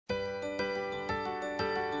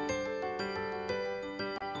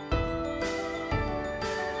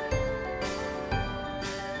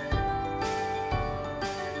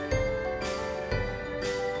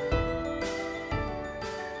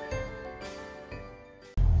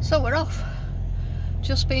So we're off.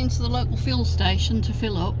 Just been to the local fuel station to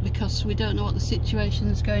fill up because we don't know what the situation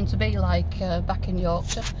is going to be like back in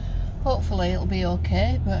Yorkshire. Hopefully it'll be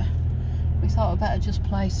okay, but we thought we'd better just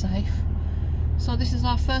play safe. So this is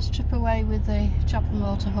our first trip away with the Chapel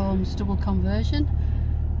Motorhomes Double Conversion,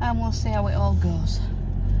 and we'll see how it all goes.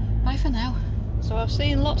 Bye for now. So I've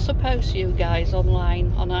seen lots of posts, you guys,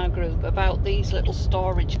 online on our group about these little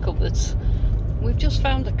storage cupboards. We've just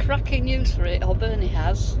found a cracking use for it, or Bernie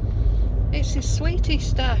has. It's his sweetie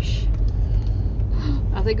stash.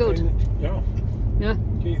 Are they good? Yeah. Yeah.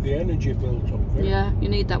 Keep the energy built up. Yeah, you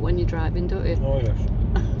need that when you're driving, don't you? Oh yes.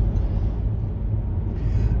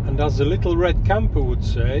 And as the little red camper would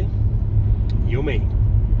say, yummy.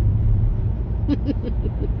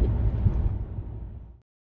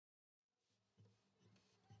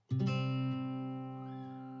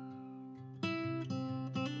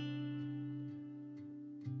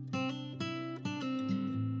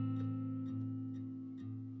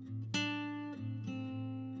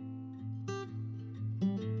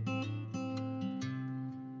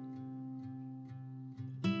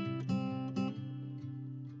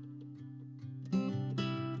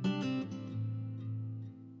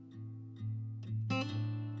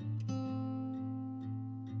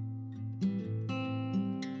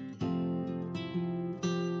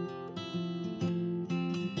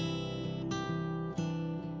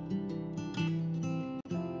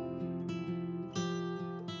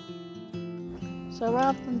 So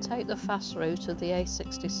rather than take the fast route of the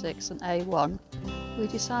A66 and A1, we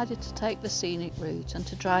decided to take the scenic route and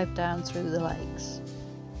to drive down through the lakes.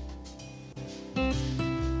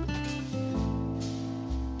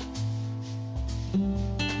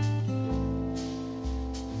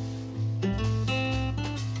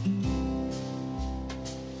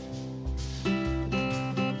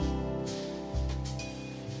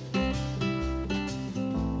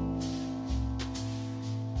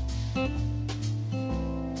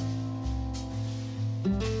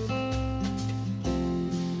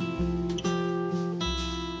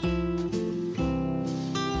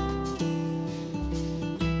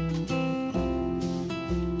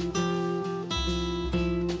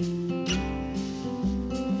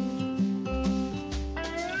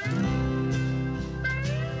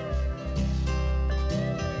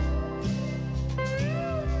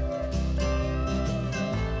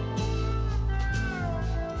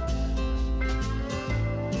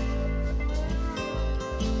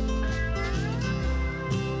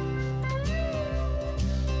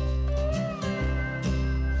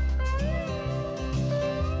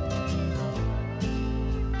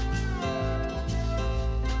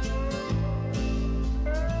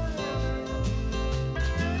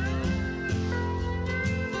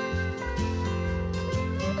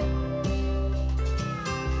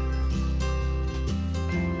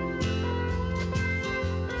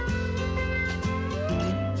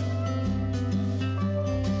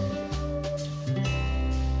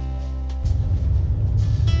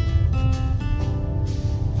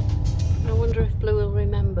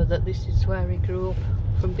 That this is where he grew up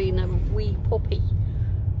from being a wee puppy.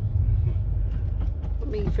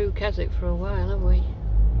 We've been through Keswick for a while, have we?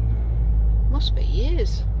 Must be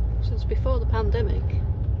years, since before the pandemic.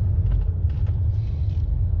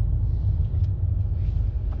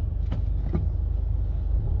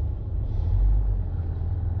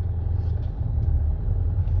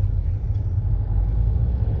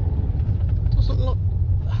 Doesn't look...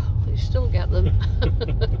 Oh, you still get them.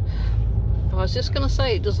 I was just going to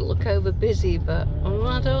say it doesn't look over busy, but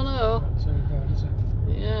I don't know. Not so bad, is it?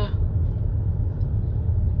 Yeah.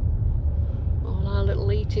 All our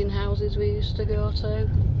little eating houses we used to go to.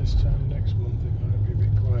 This time next month it might be a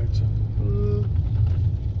bit quieter.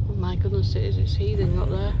 Oh my goodness, it is. It's heathing up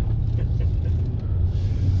there.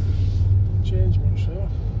 Change much though.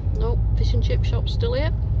 Nope, fish and chip shop's still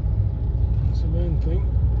here. That's the main thing.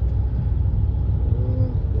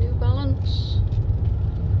 New Balance.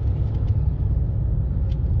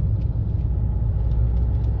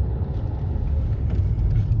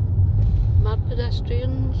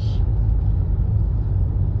 Pedestrians.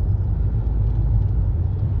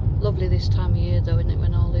 Lovely this time of year though, isn't it,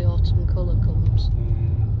 when all the autumn colour comes.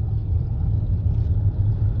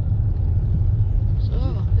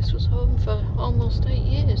 So this was home for almost 8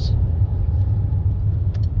 years.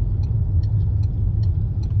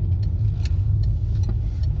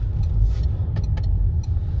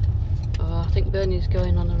 Oh, I think Bernie's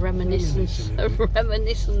going on a reminiscence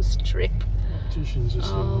trip.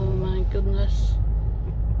 Oh my goodness.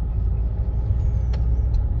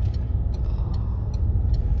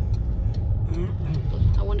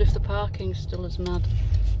 I wonder if the parking's still as mad.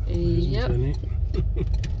 Yep.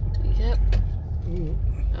 Yep.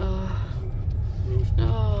 Oh.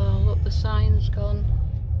 Oh, look, the sign's gone.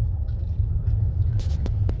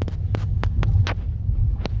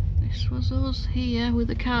 This was us here with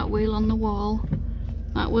the cartwheel on the wall.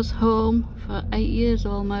 That was home for 8 years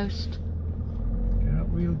almost.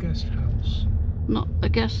 Cartwheel guest house. Not a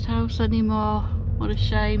guest house anymore. What a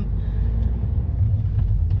shame.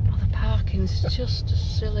 Oh, the parking's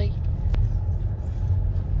just silly.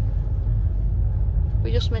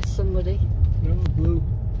 We just missed somebody. No, Blue.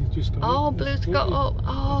 He's just got Oh, up. Blue's got up.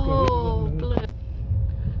 Oh, Blue.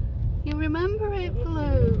 You remember it,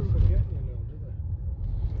 Blue?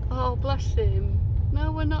 Oh, bless him.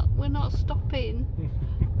 No, we're not stopping.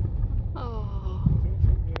 Oh. I don't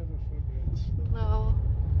think we ever forget. No.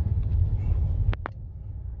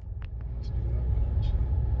 Let's do that one actually.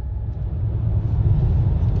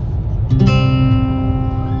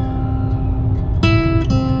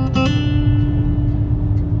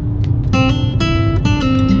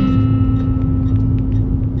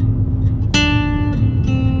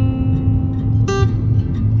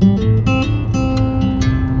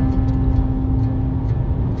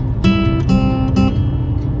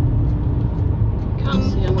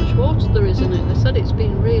 There isn't it? They said it's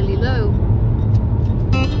been really low.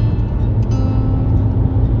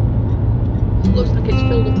 It looks like it's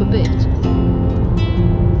filled up a bit.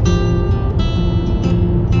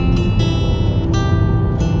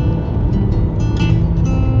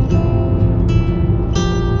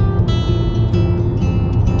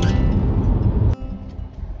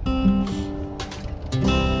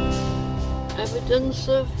 Evidence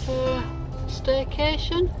of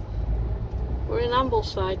staycation. We're in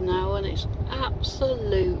Ambleside now and it's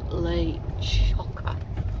absolutely shocker.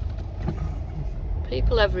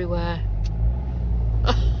 People everywhere.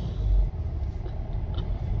 I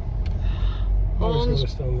was going to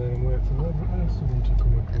stand there and wait for someone to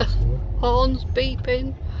come across the way. Horns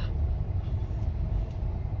beeping.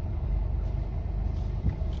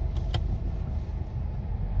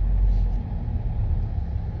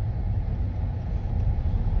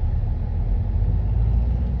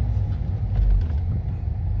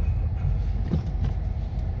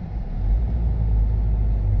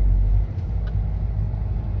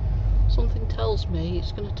 Something tells me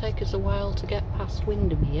it's going to take us a while to get past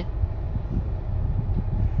Windermere.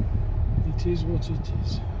 It is what it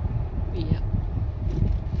is. Yeah.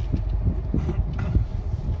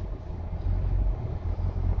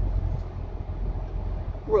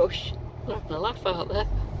 Rush. They're having a laugh out there.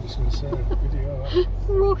 I was going to say, video.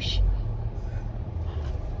 Rush.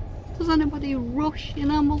 Does anybody rush in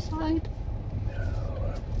Ambleside?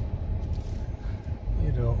 No.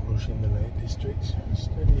 You don't rush in the Lake Districts.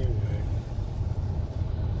 Steady away.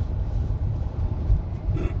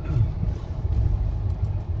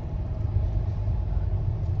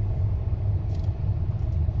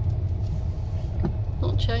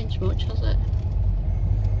 Not changed much, has it?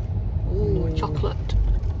 Ooh, No. chocolate.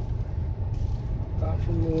 Apart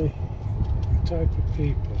from the type of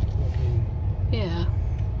people, I mean, Yeah.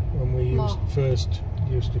 when we first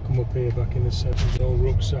used to come up here back in the 70s, all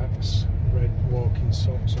rucksacks, red walking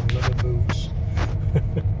socks and leather boots.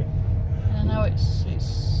 I know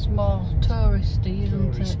it's more touristy,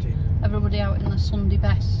 isn't it? Everybody out in the Sunday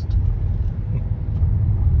best.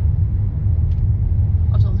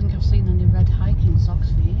 I don't think I've seen any red hiking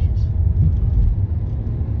socks for years.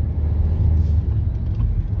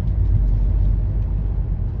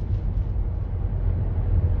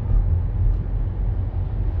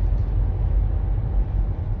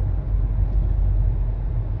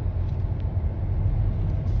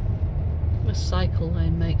 The cycle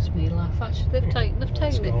lane makes me laugh. Actually, they've taken it.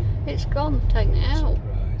 It's gone. They've taken it out.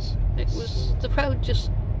 Surprise. It was the road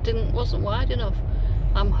just wasn't wide enough.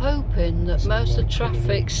 I'm hoping that most of the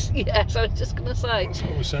traffic's. Yes, I was just going to say. That's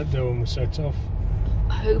what we said though when we set off.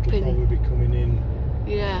 Hoping. It'll probably be coming in.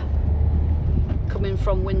 Yeah. Coming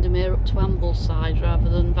from Windermere up to Ambleside rather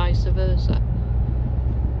than vice versa.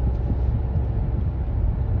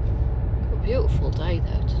 A beautiful day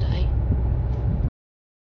though today.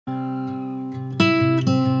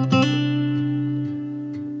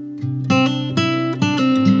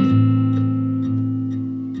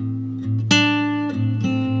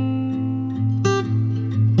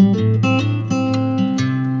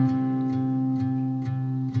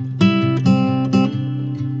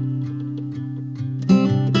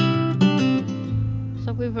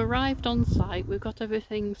 We've arrived on site, we've got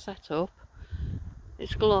everything set up.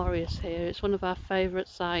 It's glorious here, it's one of our favourite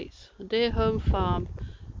sites. A dear home farm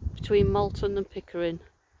between Malton and Pickering.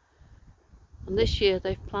 And this year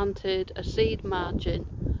they've planted a seed margin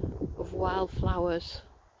of wildflowers.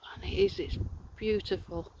 And it's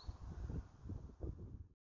beautiful.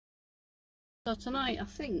 So tonight I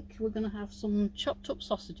think we're going to have some chopped up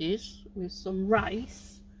sausages with some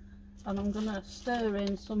rice, and I'm going to stir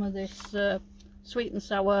in some of this sweet and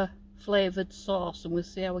sour flavoured sauce, and we'll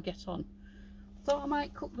see how we get on. Thought I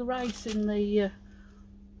might cook the rice in the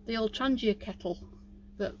old Trangia kettle,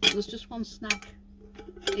 but there's just one snag.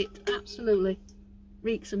 It absolutely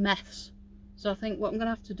reeks of meths. So I think what I'm going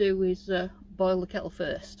to have to do is boil the kettle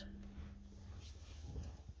first.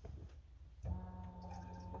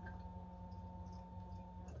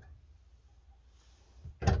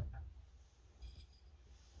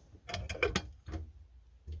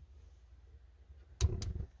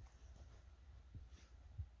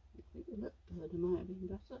 It might have been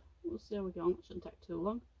better. We'll see how we go on. It shouldn't take too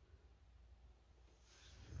long.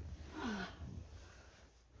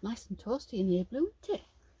 Nice and toasty in here, Blue, isn't it?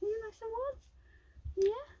 Are you nice and warm?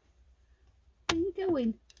 Yeah? Where are you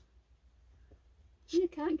going? You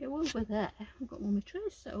can't go over there. I've got all my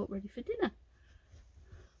trays set up ready for dinner.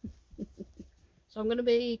 So I'm going to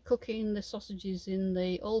be cooking the sausages in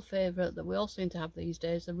the old favourite that we all seem to have these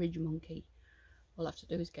days, the Ridge Monkey. All I have to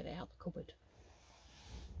do is get it out the cupboard.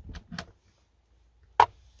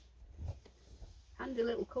 Handy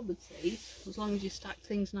little cupboards these, as long as you stack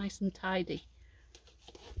things nice and tidy.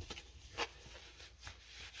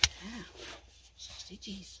 Yeah,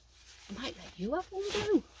 sausages. I might let you have one,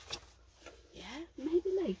 Blue. Yeah,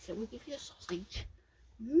 maybe later we'll give you a sausage.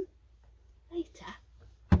 Later.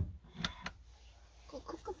 Yeah. Go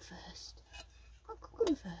cook them first. Go cook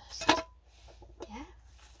them first. Yeah?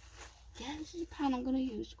 Yeah, this is a pan I'm going to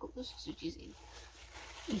use to cook the sausages in.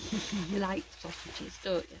 You like sausages,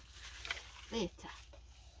 don't you? Later.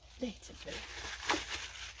 Later, Blue.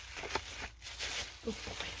 Good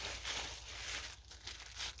boy.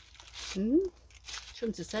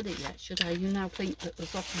 Shouldn't have said it yet, should I? You now think that the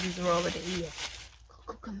sausages are already here. Go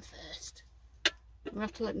cook them first. We'll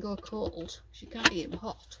have to let them go cold, because you can't eat them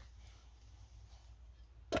hot.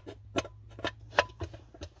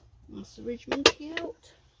 That's the Ridge Monkey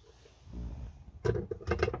out.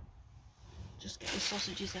 Just get the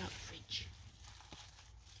sausages out of the fridge.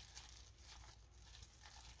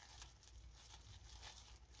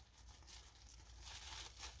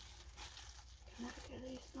 Can I get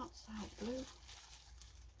these nuts out, Blue?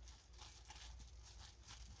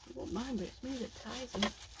 I won't mind, but it's me that ties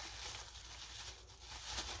them.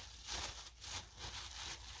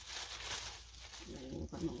 No,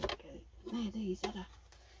 I'm not looking at it. There, these, Ada.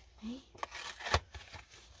 Hey?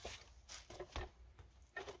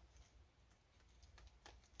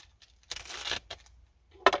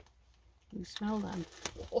 You smell them?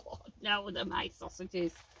 Oh, no, they're my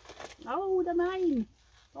sausages. No, they're mine.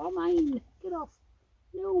 They're mine. Get off.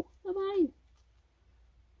 No, they're mine.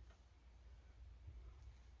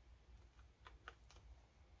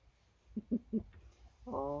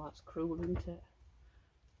 Oh, that's cruel, isn't it?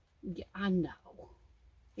 Yeah, I know.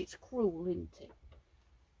 It's cruel, isn't it?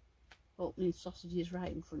 Opening sausages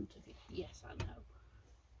right in front of you. Yes, I know.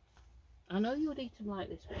 I know you would eat them like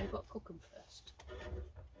this, but you've got to cook them first.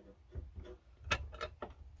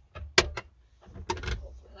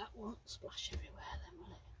 Hopefully that won't splash everywhere then,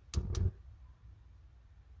 will it?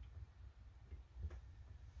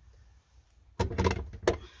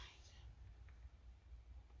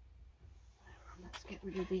 Let's get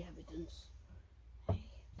rid of the evidence. Hey.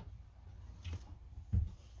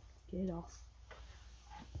 Get off.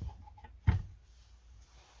 Get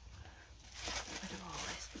rid of all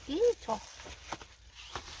this. Get it off.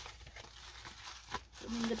 Put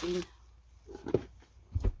them in the bin.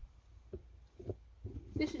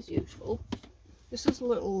 This is useful. This is a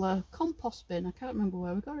little compost bin. I can't remember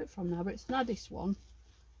where we got it from now, but it's an Addis one.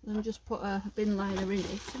 Then just put a bin liner in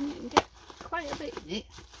it, and you can get quite a bit in it.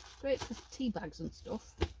 Great for tea bags and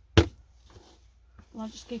stuff. And I'll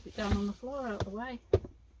just keep it down on the floor out of the way.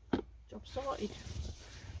 Job sorted.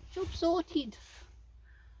 Job sorted.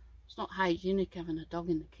 It's not hygienic having a dog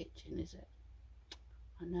in the kitchen, is it?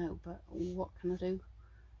 I know, but what can I do?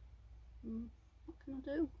 What can I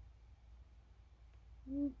do?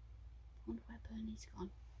 I wonder where Bernie's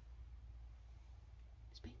gone.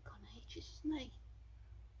 He's been gone ages, isn't he?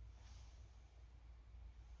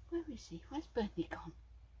 Where is he? Where's Bernie gone?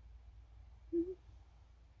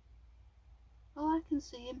 Oh, I can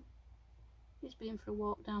see him. He's been for a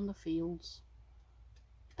walk down the fields.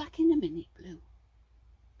 Back in a minute, Blue.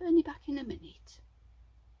 Bernie back in a minute.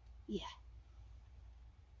 Yeah.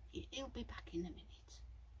 He'll be back in a minute.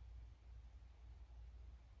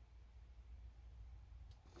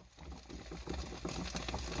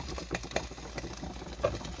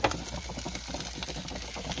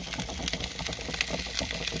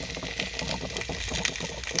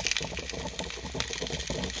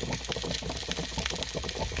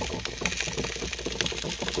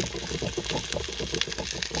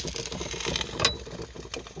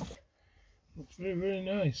 Very, very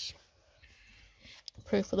nice.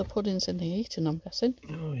 Proof of the pudding's in the eating, I'm guessing.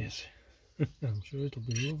 Oh yes, I'm sure it'll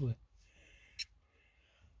be lovely.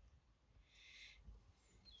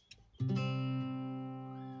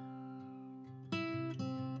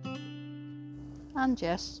 And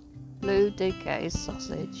yes, Lou did get his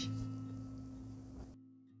sausage.